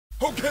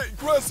Okay,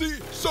 Grassy,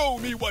 show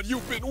me what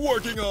you've been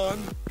working on.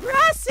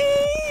 Grassy!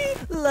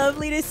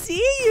 Lovely to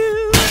see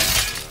you.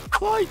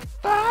 Like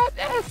that,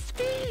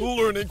 Esty?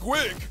 Learning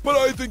quick, but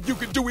I think you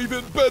can do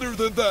even better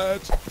than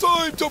that.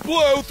 Time to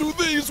plow through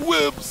these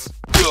whips.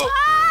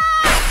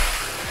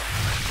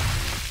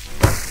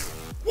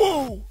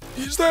 Whoa,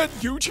 is that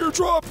you,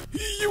 Teardrop?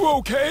 You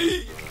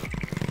okay?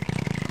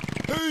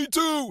 Hey,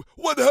 two,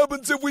 what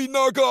happens if we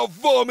knock off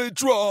Vomit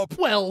Drop?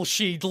 Well,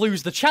 she'd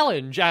lose the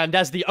challenge, and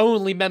as the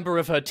only member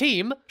of her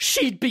team,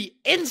 she'd be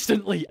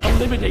instantly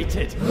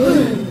eliminated.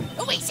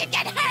 We should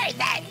get her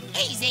then.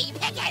 Easy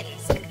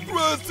pickings.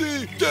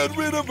 Grassy, get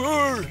rid of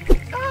her.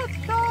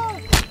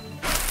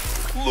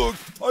 Look,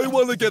 I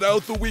want to get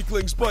out the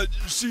weaklings, but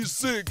she's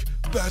sick.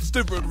 That's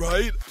different,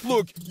 right?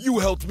 Look, you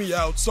helped me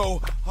out,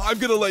 so I'm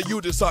gonna let you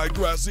decide,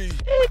 Grassy.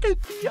 It could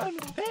be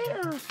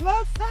unfair.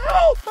 Let's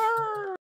help her.